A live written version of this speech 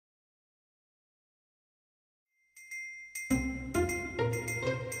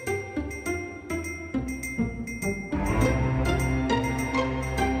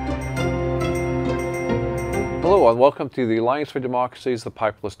Hello and welcome to the Alliance for Democracy's The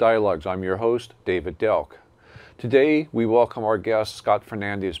Populist Dialogues. I'm your host, David Delk. Today we welcome our guest, Scott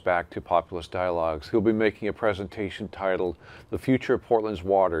Fernandez, back to Populist Dialogues. He'll be making a presentation titled, The Future of Portland's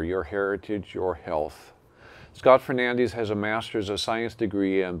Water, Your Heritage, Your Health. Scott Fernandez has a Master's of Science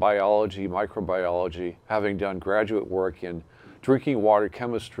degree in Biology, Microbiology, having done graduate work in drinking water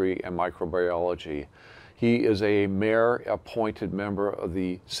chemistry and microbiology. He is a mayor-appointed member of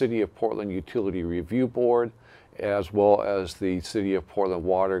the City of Portland Utility Review Board, as well as the City of Portland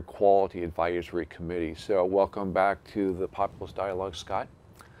Water Quality Advisory Committee. So welcome back to the Populist Dialogue, Scott.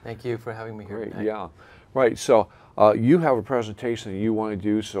 Thank you for having me here tonight. Yeah, right. So you have a presentation that you want to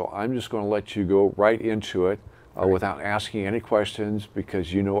do, so I'm just going to let you go right into it without asking any questions,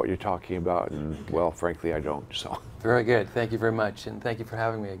 because you know what you're talking about, and well, frankly, I don't. So very good. Thank you very much, and thank you for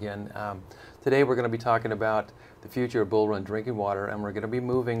having me again. Today we're going to be talking about the future of Bull Run drinking water, and we're going to be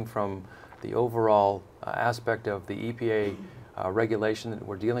moving from the overall aspect of the EPA regulation that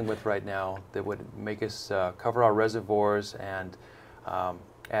we're dealing with right now that would make us cover our reservoirs and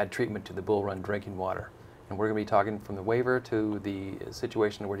add treatment to the Bull Run drinking water. And we're going to be talking from the waiver to the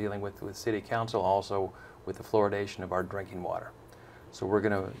situation that we're dealing with City Council, also with the fluoridation of our drinking water. So we're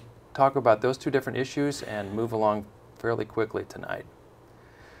going to talk about those two different issues and move along fairly quickly tonight.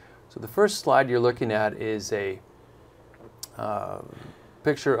 So the first slide you're looking at is a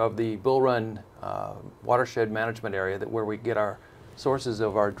picture of the Bull Run watershed management area where we get our sources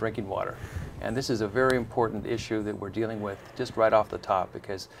of our drinking water. And this is a very important issue that we're dealing with just right off the top,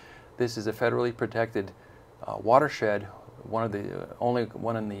 because this is a federally protected watershed, only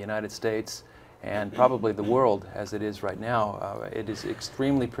one in the United States and probably the world as it is right now. It is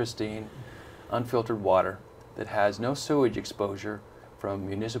extremely pristine, unfiltered water that has no sewage exposure from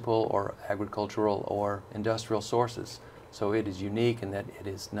municipal or agricultural or industrial sources. So it is unique in that it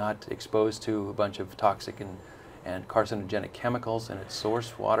is not exposed to a bunch of toxic and carcinogenic chemicals in its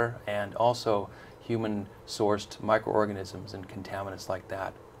source water, and also human-sourced microorganisms and contaminants like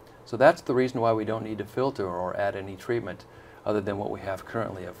that. So that's the reason why we don't need to filter or add any treatment other than what we have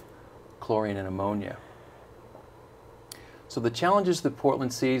currently of chlorine and ammonia. So the challenges that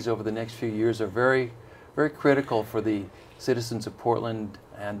Portland sees over the next few years are very, very critical for the citizens of Portland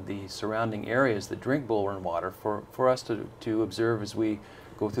and the surrounding areas that drink Bull Run water for us to observe as we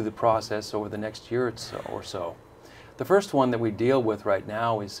go through the process over the next year or so. The first one that we deal with right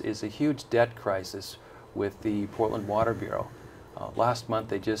now is a huge debt crisis with the Portland Water Bureau. Last month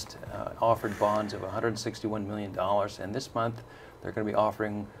they just offered bonds of $161 million, and this month they're going to be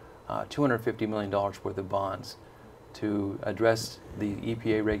offering $250 million worth of bonds to address the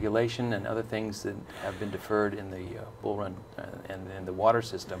EPA regulation and other things that have been deferred in the Bull Run and in the water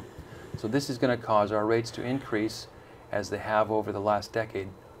system. So this is going to cause our rates to increase as they have over the last decade.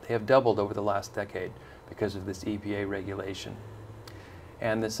 They have doubled over the last decade because of this EPA regulation.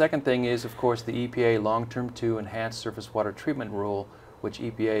 And the second thing is, of course, the EPA long-term 2 enhanced surface water treatment rule, which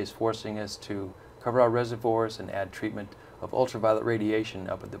EPA is forcing us to cover our reservoirs and add treatment of ultraviolet radiation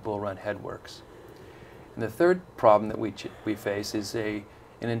up at the Bull Run headworks. And the third problem that we face is an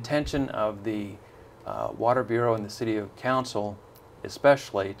intention of the Water Bureau and the City Council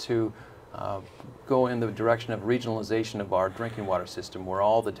especially to go in the direction of regionalization of our drinking water system, where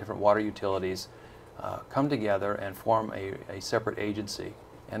all the different water utilities come together and form a separate agency.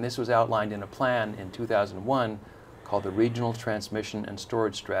 And this was outlined in a plan in 2001 called the Regional Transmission and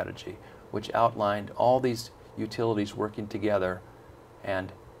Storage Strategy, which outlined all these utilities working together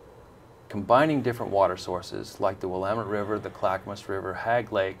and combining different water sources like the Willamette River, the Clackamas River,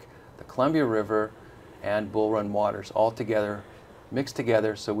 Hag Lake, the Columbia River, and Bull Run waters all together, mixed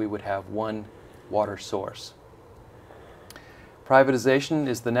together, so we would have one water source. Privatization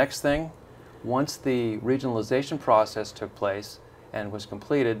is the next thing. Once the regionalization process took place and was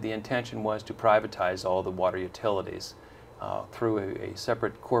completed, the intention was to privatize all the water utilities through a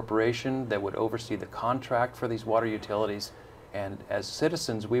separate corporation that would oversee the contract for these water utilities. And as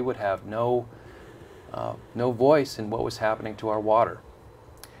citizens, we would have no voice in what was happening to our water.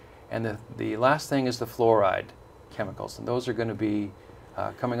 And the last thing is the fluoride chemicals. And those are going to be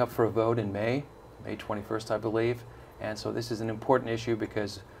coming up for a vote in May 21st, I believe. And so this is an important issue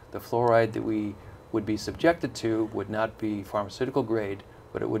because the fluoride that we would be subjected to would not be pharmaceutical grade,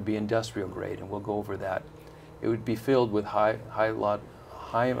 but it would be industrial grade, and we'll go over that. It would be filled with high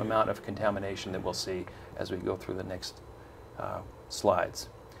amount of contamination that we'll see as we go through the next slides.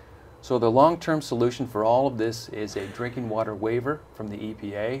 So the long-term solution for all of this is a drinking water waiver from the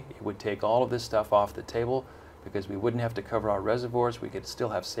EPA. It would take all of this stuff off the table because we wouldn't have to cover our reservoirs. We could still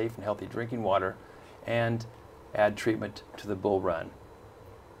have safe and healthy drinking water and add treatment to the Bull Run.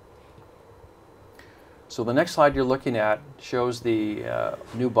 So the next slide you're looking at shows the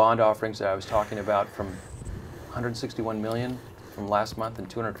new bond offerings that I was talking about, from 161 million from last month and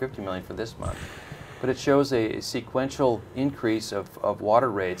 250 million for this month. But it shows a sequential increase of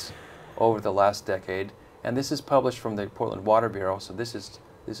water rates over the last decade, and this is published from the Portland Water Bureau, so this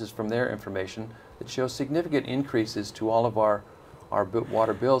is from their information that shows significant increases to all of our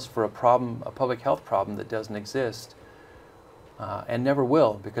water bills for a public health problem that doesn't exist. And never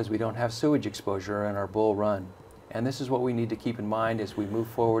will, because we don't have sewage exposure in our Bull Run. And this is what we need to keep in mind as we move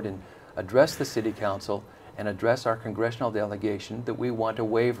forward and address the City Council and address our congressional delegation that we want a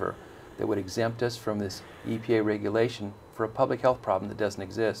waiver that would exempt us from this EPA regulation for a public health problem that doesn't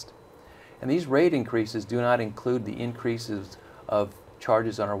exist. And these rate increases do not include the increases of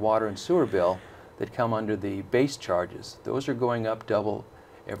charges on our water and sewer bill that come under the base charges. Those are going up double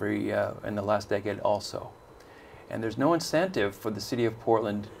in the last decade also. And there's no incentive for the City of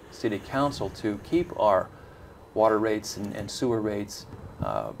Portland City Council to keep our water rates and sewer rates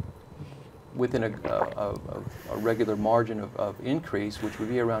within a regular margin of increase, which would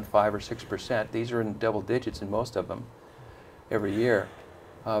be around 5 or 6%. These are in double digits in most of them every year,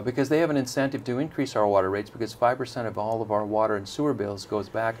 because they have an incentive to increase our water rates, because 5% of all of our water and sewer bills goes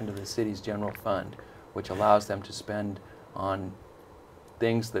back into the city's general fund, which allows them to spend on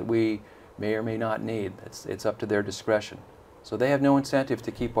things that we may or may not need. It's up to their discretion. So they have no incentive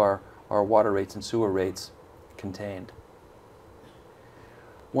to keep our water rates and sewer rates contained.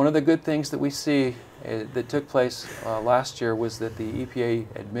 One of the good things that we see that took place last year was that the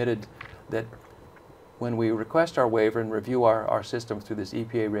EPA admitted that when we request our waiver and review our system through this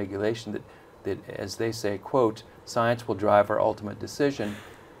EPA regulation, that as they say, quote, science will drive our ultimate decision.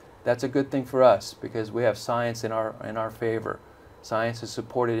 That's a good thing for us, because we have science in our favor. Science has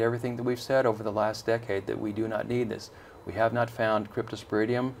supported everything that we've said over the last decade, that we do not need this. We have not found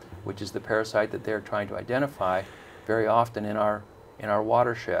Cryptosporidium, which is the parasite that they're trying to identify, very often in our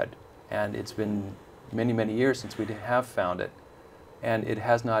watershed. And it's been many, many years since we have found it. And it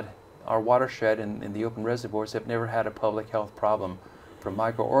has not, our watershed and the open reservoirs have never had a public health problem from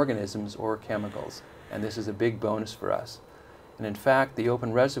microorganisms or chemicals. And this is a big bonus for us. And in fact, the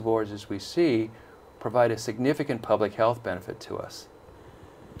open reservoirs, as we see, provide a significant public health benefit to us.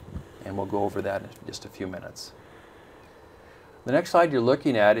 And we'll go over that in just a few minutes. The next slide you're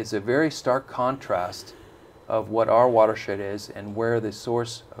looking at is a very stark contrast of what our watershed is and where the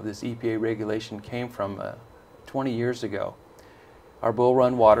source of this EPA regulation came from 20 years ago. Our Bull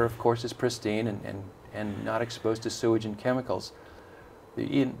Run water, of course, is pristine and not exposed to sewage and chemicals.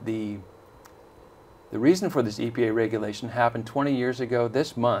 The reason for this EPA regulation happened 20 years ago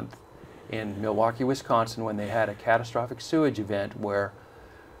this month in Milwaukee, Wisconsin, when they had a catastrophic sewage event where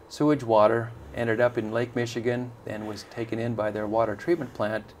sewage water ended up in Lake Michigan and was taken in by their water treatment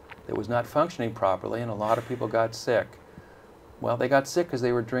plant that was not functioning properly, and a lot of people got sick. Well, they got sick because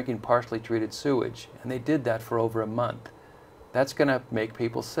they were drinking partially treated sewage, and they did that for over a month. That's going to make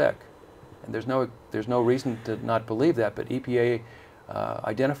people sick, and there's no reason to not believe that, but EPA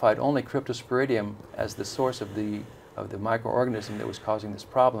identified only Cryptosporidium as the source of the microorganism that was causing this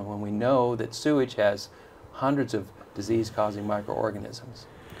problem, when we know that sewage has hundreds of disease-causing microorganisms.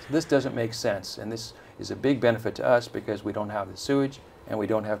 So this doesn't make sense, and this is a big benefit to us because we don't have the sewage and we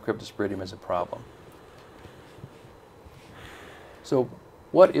don't have Cryptosporidium as a problem. So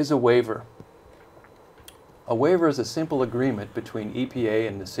what is a waiver? A waiver is a simple agreement between EPA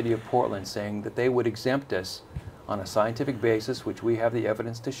and the City of Portland saying that they would exempt us on a scientific basis, which we have the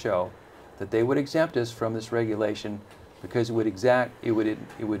evidence to show, that they would exempt us from this regulation because it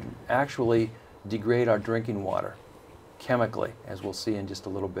would actually degrade our drinking water chemically, as we'll see in just a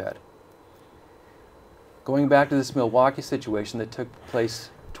little bit. Going back to this Milwaukee situation that took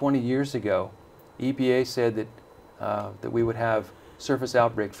place 20 years ago, EPA said that we would have surface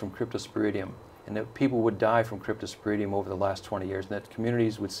outbreaks from Cryptosporidium, and that people would die from Cryptosporidium over the last 20 years, and that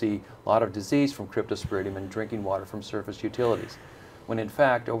communities would see a lot of disease from Cryptosporidium in drinking water from surface utilities. When in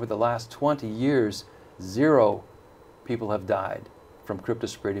fact, over the last 20 years, 0 people have died from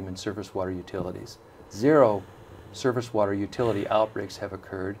Cryptosporidium in surface water utilities. 0 surface water utility outbreaks have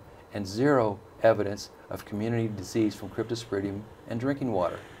occurred, and 0 evidence of community disease from Cryptosporidium and drinking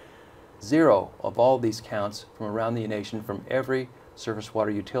water. 0 of all these counts from around the nation from every surface water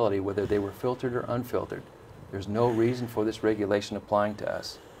utility, whether they were filtered or unfiltered. There's no reason for this regulation applying to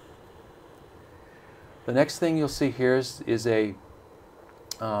us. The next thing you'll see here is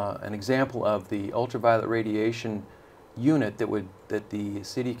an example of the ultraviolet radiation unit that the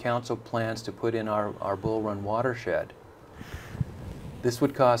City Council plans to put in our Bull Run watershed. This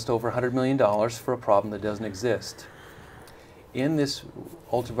would cost over $100 million for a problem that doesn't exist. In this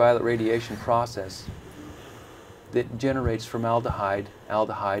ultraviolet radiation process, that generates formaldehyde,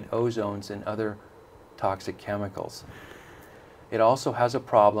 aldehyde, ozones, and other toxic chemicals. It also has a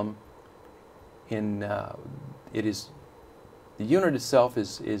problem in, the unit itself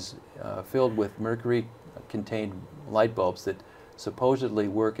is filled with mercury-contained light bulbs that supposedly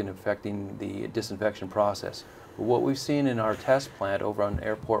work in affecting the disinfection process. But what we've seen in our test plant over on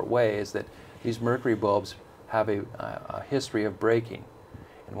Airport Way is that these mercury bulbs have a history of breaking.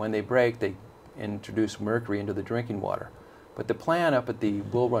 And when they break, they introduce mercury into the drinking water. But the plan up at the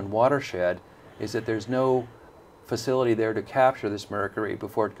Bull Run watershed is that there's no facility there to capture this mercury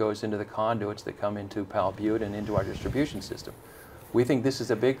before it goes into the conduits that come into Pal Butte and into our distribution system. We think this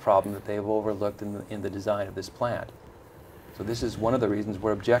is a big problem that they've overlooked in the design of this plant. So this is one of the reasons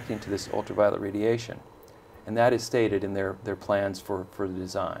we're objecting to this ultraviolet radiation. And that is stated in their plans for the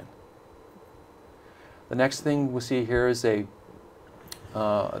design. The next thing we'll see here is the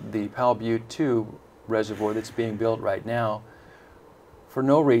Pal Butte 2 reservoir that's being built right now. For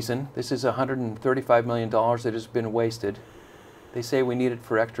no reason. This is $135 million that has been wasted. They say we need it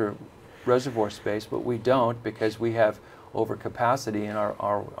for extra reservoir space, but we don't because we have overcapacity in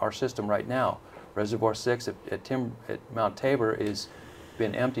our system right now. Reservoir 6 at Mount Tabor has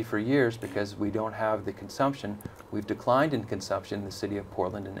been empty for years because we don't have the consumption. We've declined in consumption in the city of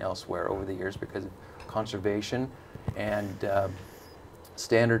Portland and elsewhere over the years because of conservation and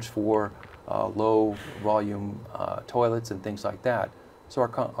standards for low volume toilets and things like that. So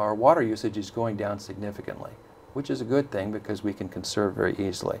our water usage is going down significantly, which is a good thing because we can conserve very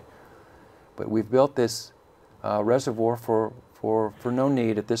easily. But we've built this reservoir for no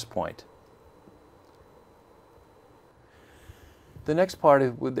need at this point. The next part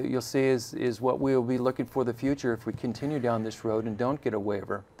that you'll see is what we will be looking for the future if we continue down this road and don't get a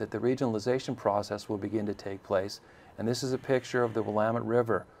waiver, that the regionalization process will begin to take place. And this is a picture of the Willamette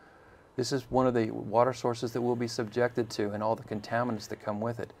River. This is one of the water sources that we'll be subjected to and all the contaminants that come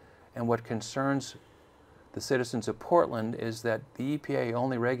with it. And what concerns the citizens of Portland is that the EPA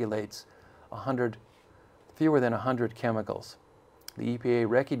only regulates fewer than 100 chemicals. The EPA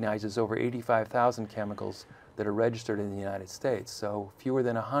recognizes over 85,000 chemicals that are registered in the United States. So fewer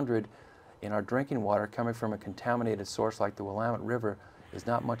than 100 in our drinking water coming from a contaminated source like the Willamette River is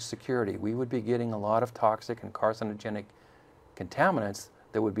not much security. We would be getting a lot of toxic and carcinogenic contaminants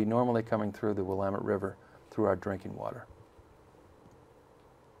that would be normally coming through the Willamette River through our drinking water.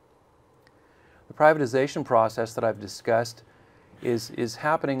 The privatization process that I've discussed is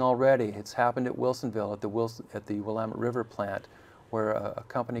happening already. It's happened at Wilsonville at the Willamette River plant, where a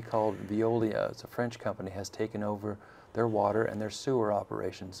company called Veolia, it's a French company, has taken over their water and their sewer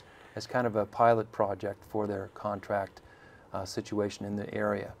operations as kind of a pilot project for their contract situation in the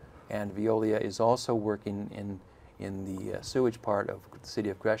area. And Veolia is also working in the sewage part of the city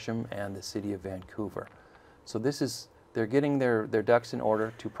of Gresham and the city of Vancouver. So they're getting their ducks in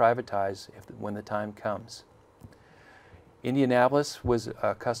order to privatize when the time comes. Indianapolis was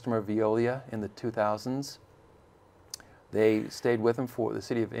a customer of Veolia in the 2000s. They stayed with them the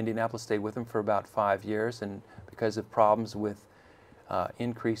city of Indianapolis stayed with them for about 5 years, and because of problems with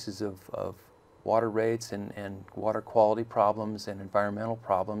increases of water rates and water quality problems and environmental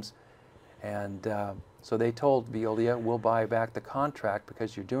problems, and so they told Veolia, we'll buy back the contract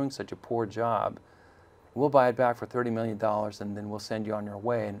because you're doing such a poor job. We'll buy it back for $30 million and then we'll send you on your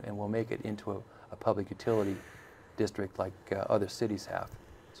way and we'll make it into a public utility district like other cities have.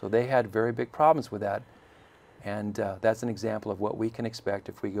 So they had very big problems with that, and that's an example of what we can expect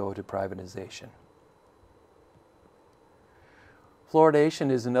if we go to privatization. Fluoridation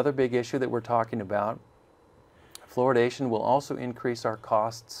is another big issue that we're talking about. Fluoridation will also increase our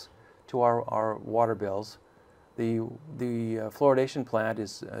costs to our water bills. The fluoridation plant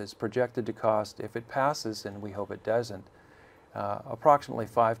is projected to cost, if it passes, and we hope it doesn't, approximately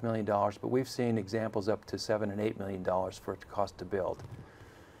 $5 million, but we've seen examples up to $7 and $8 million for it to cost to build,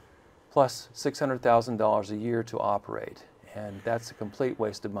 plus $600,000 a year to operate. And that's a complete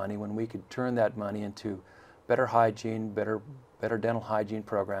waste of money when we could turn that money into better hygiene, better dental hygiene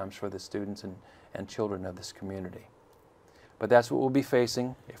programs for the students and children of this community. But that's what we'll be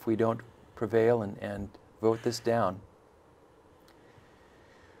facing if we don't prevail and vote this down.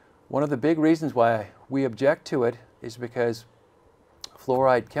 One of the big reasons why we object to it is because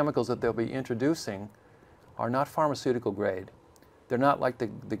fluoride chemicals that they'll be introducing are not pharmaceutical grade. They're not like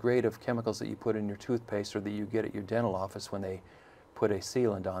the grade of chemicals that you put in your toothpaste or that you get at your dental office when they put a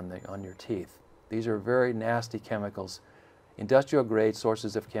sealant on your teeth. These are very nasty chemicals, industrial grade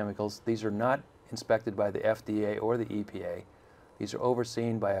sources of chemicals. These are not inspected by the FDA or the EPA. These are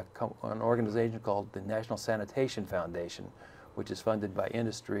overseen by an organization called the National Sanitation Foundation, which is funded by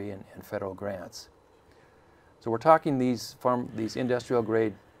industry and federal grants. So we're talking these industrial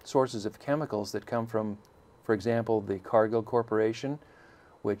grade sources of chemicals that come from, for example, the Cargill Corporation,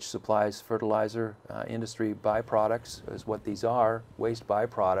 which supplies fertilizer industry byproducts, is what these are, waste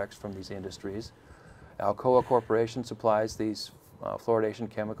byproducts from these industries. Alcoa Corporation supplies these fluoridation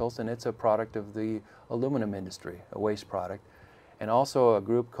chemicals, and it's a product of the aluminum industry, a waste product. And also a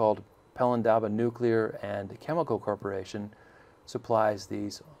group called Pelindaba Nuclear and Chemical Corporation supplies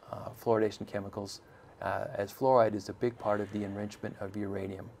these fluoridation chemicals, as fluoride is a big part of the enrichment of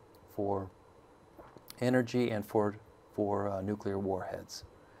uranium for energy and for nuclear warheads.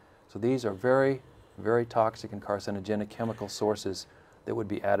 So these are very, very toxic and carcinogenic chemical sources that would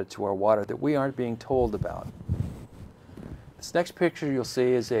be added to our water that we aren't being told about. This next picture you'll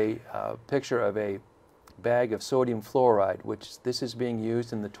see is a picture of a bag of sodium fluoride, which this is being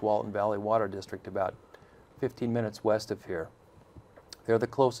used in the Tualatin Valley Water District about 15 minutes west of here. They're the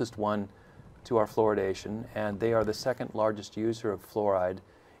closest one to our fluoridation, and they are the second largest user of fluoride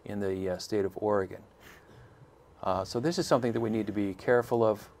in the state of Oregon. So this is something that we need to be careful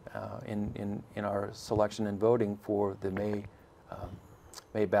of in our selection and voting for the May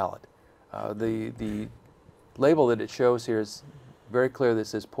ballot. The label that it shows here is very clear. This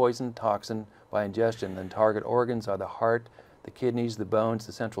says poison, toxin by ingestion. And target organs are the heart, the kidneys, the bones,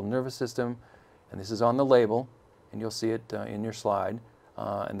 the central nervous system, and this is on the label, and you'll see it in your slide,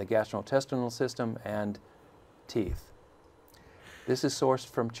 and the gastrointestinal system and teeth. This is sourced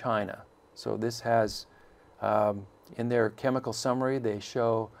from China. So this has, in their chemical summary, they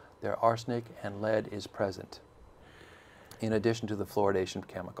show their arsenic and lead is present, in addition to the fluoridation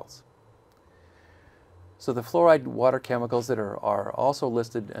chemicals. So the fluoride water chemicals that are also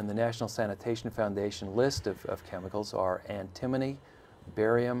listed in the National Sanitation Foundation list of chemicals are antimony,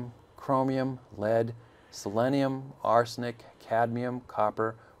 barium, chromium, lead, selenium, arsenic, cadmium,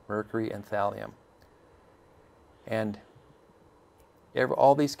 copper, mercury, and thallium. And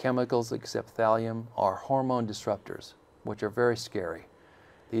all these chemicals except thallium are hormone disruptors, which are very scary.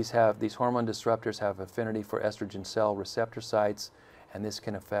 These hormone disruptors have affinity for estrogen cell receptor sites, and this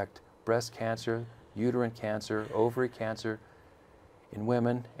can affect breast cancer, uterine cancer, ovary cancer in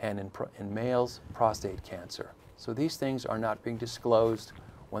women, and in males, prostate cancer. So these things are not being disclosed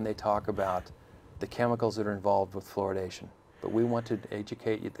when they talk about the chemicals that are involved with fluoridation. But we want to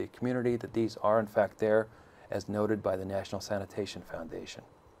educate the community that these are in fact there, as noted by the National Sanitation Foundation.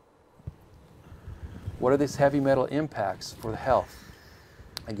 What are these heavy metal impacts for the health?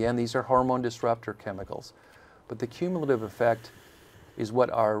 Again, these are hormone disruptor chemicals, but the cumulative effect is what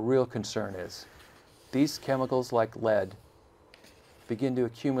our real concern is. These chemicals, like lead, begin to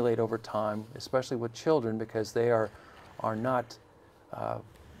accumulate over time, especially with children, because they are not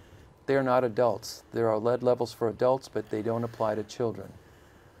adults. There are lead levels for adults, but they don't apply to children.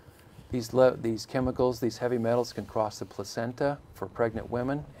 These chemicals, these heavy metals, can cross the placenta for pregnant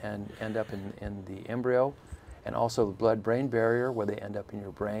women and end up in the embryo, and also the blood-brain barrier, where they end up in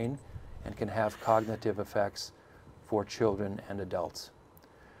your brain and can have cognitive effects for children and adults.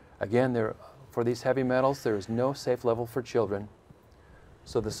 Again, for these heavy metals, there is no safe level for children.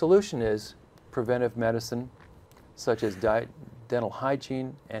 So the solution is preventive medicine, such as dental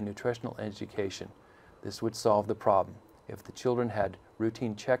hygiene and nutritional education. This would solve the problem. If the children had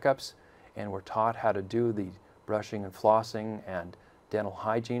routine checkups and were taught how to do the brushing and flossing and dental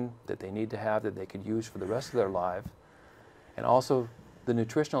hygiene that they need to have, that they could use for the rest of their life, and also the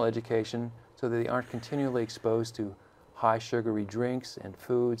nutritional education so that they aren't continually exposed to high sugary drinks and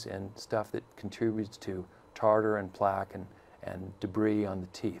foods and stuff that contributes to tartar and plaque and debris on the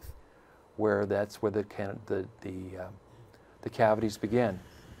teeth, that's where the cavities begin.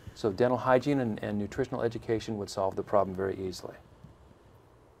 So dental hygiene and nutritional education would solve the problem very easily.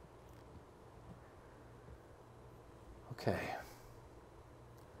 Okay.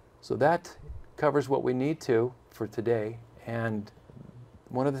 So that covers what we need to for today. And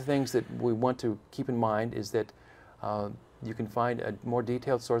one of the things that we want to keep in mind is that you can find a more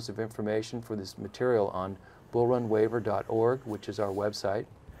detailed source of information for this material on bullrunwaiver.org, which is our website,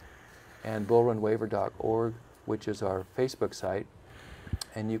 and bullrunwaiver.org, which is our Facebook site.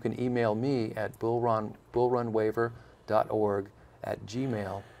 And you can email me at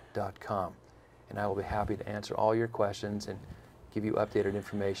bullrunwaiver.org@gmail.com. And I will be happy to answer all your questions and give you updated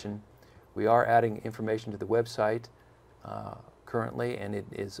information. We are adding information to the website currently, and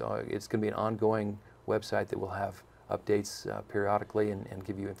it's going to be an ongoing website that will have updates periodically and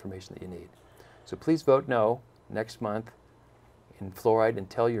give you information that you need. So please vote no next month in fluoride, and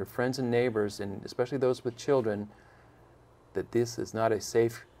tell your friends and neighbors, and especially those with children, that this is not a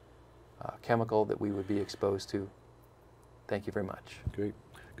safe chemical that we would be exposed to. Thank you very much. Great.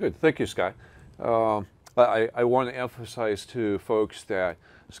 Good. Thank you, Scott. I want to emphasize to folks that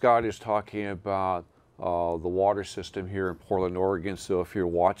Scott is talking about the water system here in Portland, Oregon. So if you're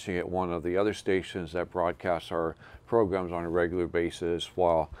watching at one of the other stations that broadcasts our programs on a regular basis,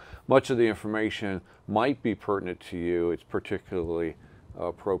 while much of the information might be pertinent to you, it's particularly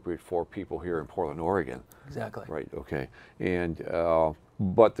appropriate for people here in Portland, Oregon. Exactly. Right, okay. And,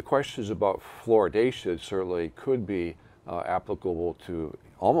 but the questions about fluoridation certainly could be applicable to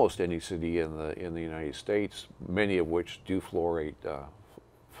almost any city in the United States, many of which do fluoridate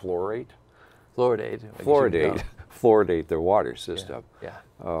their water system. Yeah.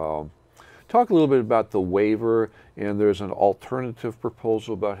 Talk a little bit about the waiver, and there's an alternative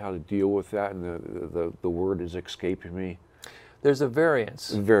proposal about how to deal with that, and the word is escaping me. There's a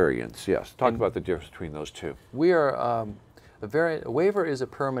variance. Variance, yes. Talk about the difference between those two. We are, a waiver is a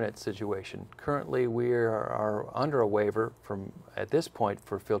permanent situation. Currently, we are under a waiver from, at this point,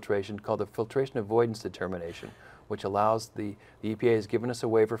 for filtration called the filtration avoidance determination, which allows the EPA has given us a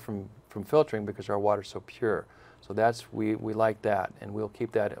waiver from filtering because our water is so pure. So that's, we like that, and we'll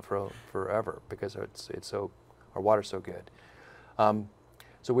keep that for forever because our water's so good.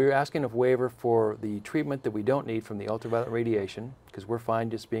 So we're asking a waiver for the treatment that we don't need from the ultraviolet radiation, because we're fine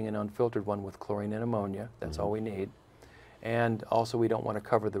just being an unfiltered one with chlorine and ammonia. That's all we need. And also we don't want to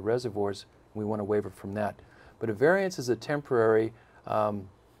cover the reservoirs. We want a waiver from that. But a variance is a temporary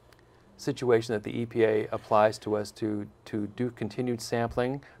situation that the EPA applies to us to do continued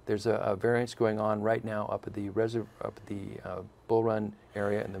sampling. There's a variance going on right now up at the Bull Run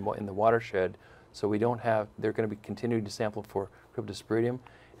area in the watershed. So we don't have, they're going to be continuing to sample for cryptosporidium.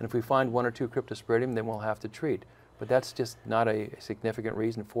 And if we find 1 or 2 cryptosporidium, then we'll have to treat. But that's just not a significant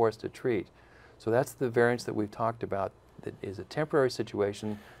reason for us to treat. So that's the variance that we've talked about, that is a temporary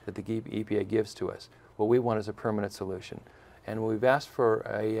situation that the EPA gives to us. What we want is a permanent solution. And we've asked for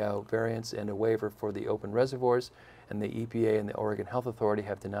a variance and a waiver for the open reservoirs, and the EPA and the Oregon Health Authority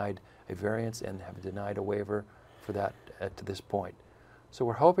have denied a variance and have denied a waiver for that to this point. So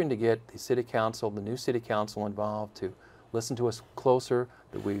we're hoping to get the City Council, the new City Council, involved to listen to us closer,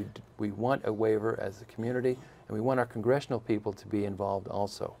 that we want a waiver as a community, and we want our congressional people to be involved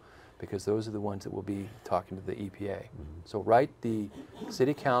also, because those are the ones that will be talking to the EPA. So write the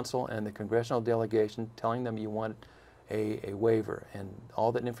City Council and the congressional delegation telling them you want a waiver, and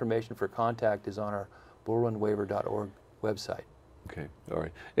all that information for contact is on our bullrunwaiver.org website. Okay, all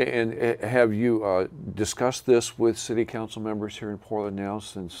right. And have you discussed this with City Council members here in Portland now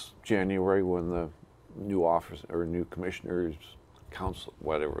since January, when the new office or new commissioners, council,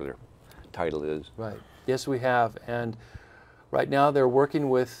 whatever their title is? Right. Yes, we have. And right now they're working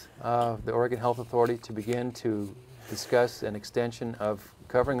with the Oregon Health Authority to begin to discuss an extension of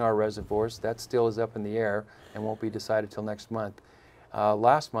covering our reservoirs. That still is up in the air and won't be decided till next month.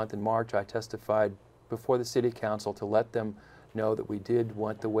 Last month in March, I testified before the City Council to let them know that we did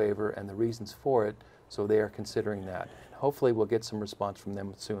want the waiver and the reasons for it, so they are considering that. And hopefully we'll get some response from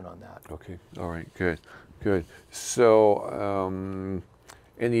them soon on that. Okay, all right, good, good. So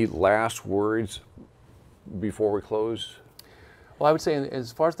any last words before we close? Well, I would say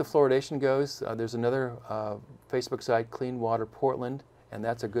as far as the fluoridation goes, there's another Facebook site, Clean Water Portland, and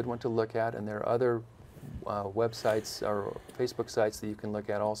that's a good one to look at. And there are other websites or Facebook sites that you can look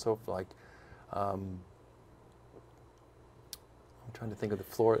at also, like I'm trying to think of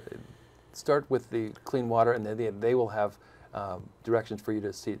the start with the Clean Water, and then they will have directions for you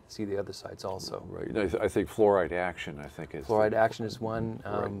to see the other sites also. Right. I think Fluoride Action, I think is. Fluoride Action is one.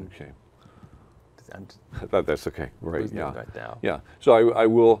 Right, okay. That's okay. Right. Yeah. Right now. Yeah. So I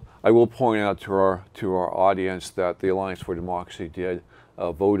will point out to our audience that the Alliance for Democracy did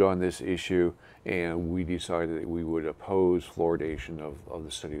vote on this issue, and we decided that we would oppose fluoridation of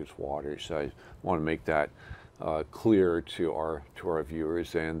the city's water. So I want to make that clear to our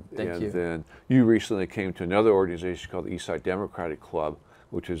viewers. And then you recently came to another organization called the Eastside Democratic Club,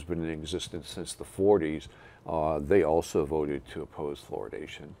 which has been in existence since the 40s. They also voted to oppose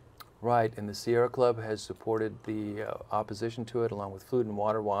fluoridation. Right, and the Sierra Club has supported the opposition to it, along with Food and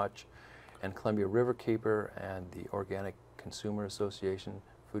Water Watch and Columbia Riverkeeper and the Organic Consumer Association,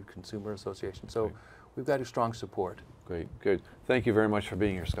 Food Consumer Association. So great. We've got a strong support. Great, good. Thank you very much for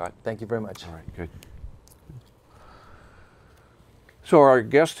being here, Scott. Thank you very much. All right, good. So our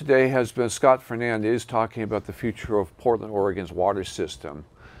guest today has been Scott Fernandez, talking about the future of Portland, Oregon's water system.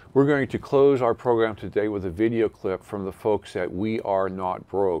 We're going to close our program today with a video clip from the folks at We Are Not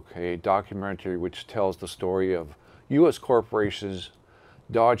Broke, a documentary which tells the story of U.S. corporations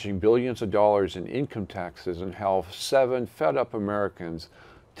dodging billions of dollars in income taxes, and how 7 fed-up Americans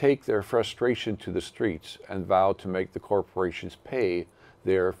take their frustration to the streets and vow to make the corporations pay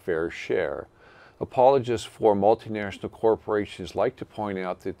their fair share. Apologists for multinational corporations like to point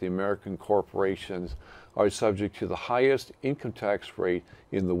out that the American corporations are subject to the highest income tax rate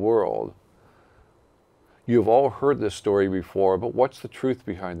in the world. You've all heard this story before, but what's the truth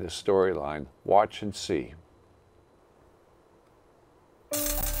behind this storyline? Watch and see.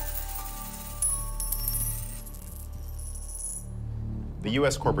 The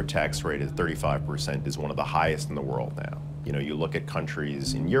U.S. corporate tax rate at 35% is one of the highest in the world now. You know, you look at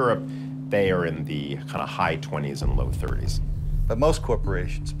countries in Europe, they are in the kind of high 20s and low 30s. But most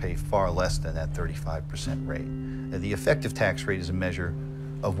corporations pay far less than that 35% rate. The effective tax rate is a measure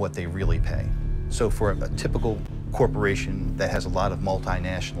of what they really pay. So for a typical corporation that has a lot of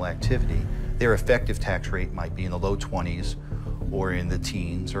multinational activity, their effective tax rate might be in the low 20s or in the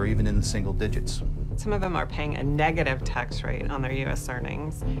teens or even in the single digits. Some of them are paying a negative tax rate on their U.S.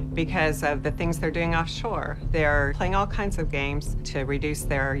 earnings because of the things they're doing offshore. They're playing all kinds of games to reduce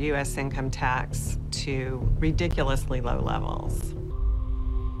their U.S. income tax to ridiculously low levels.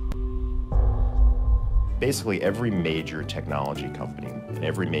 Basically, every major technology company and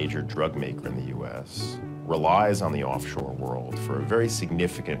every major drug maker in the U.S. relies on the offshore world for a very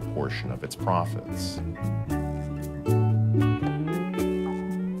significant portion of its profits.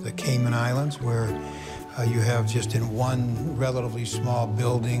 The Cayman Islands, where you have just in one relatively small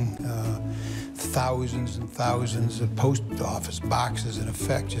building thousands and thousands of post office boxes, in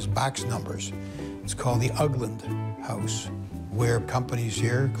effect, just box numbers. It's called the Ugland House, where companies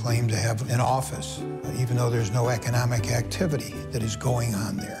here claim to have an office, even though there's no economic activity that is going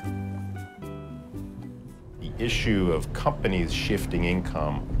on there. The issue of companies shifting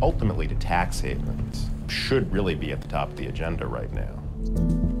income ultimately to tax havens should really be at the top of the agenda right now.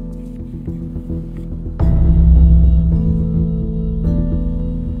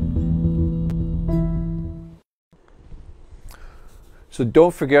 So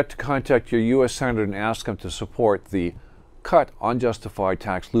don't forget to contact your U.S. Senator and ask him to support the Cut Unjustified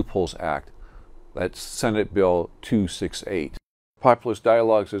Tax Loopholes Act. That's Senate Bill 268. Populist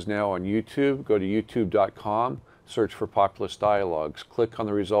Dialogues is now on YouTube. Go to youtube.com, search for Populist Dialogues. Click on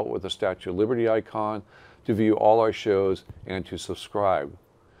the result with the Statue of Liberty icon to view all our shows and to subscribe.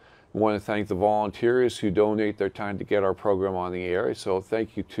 I want to thank the volunteers who donate their time to get our program on the air. So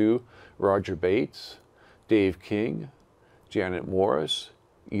thank you to Roger Bates, Dave King, Janet Morris,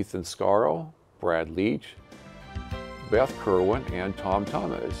 Ethan Scarrow, Brad Leach, Beth Kerwin, and Tom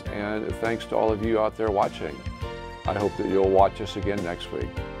Thomas. And thanks to all of you out there watching. I hope that you'll watch us again next week.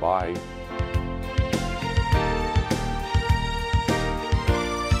 Bye.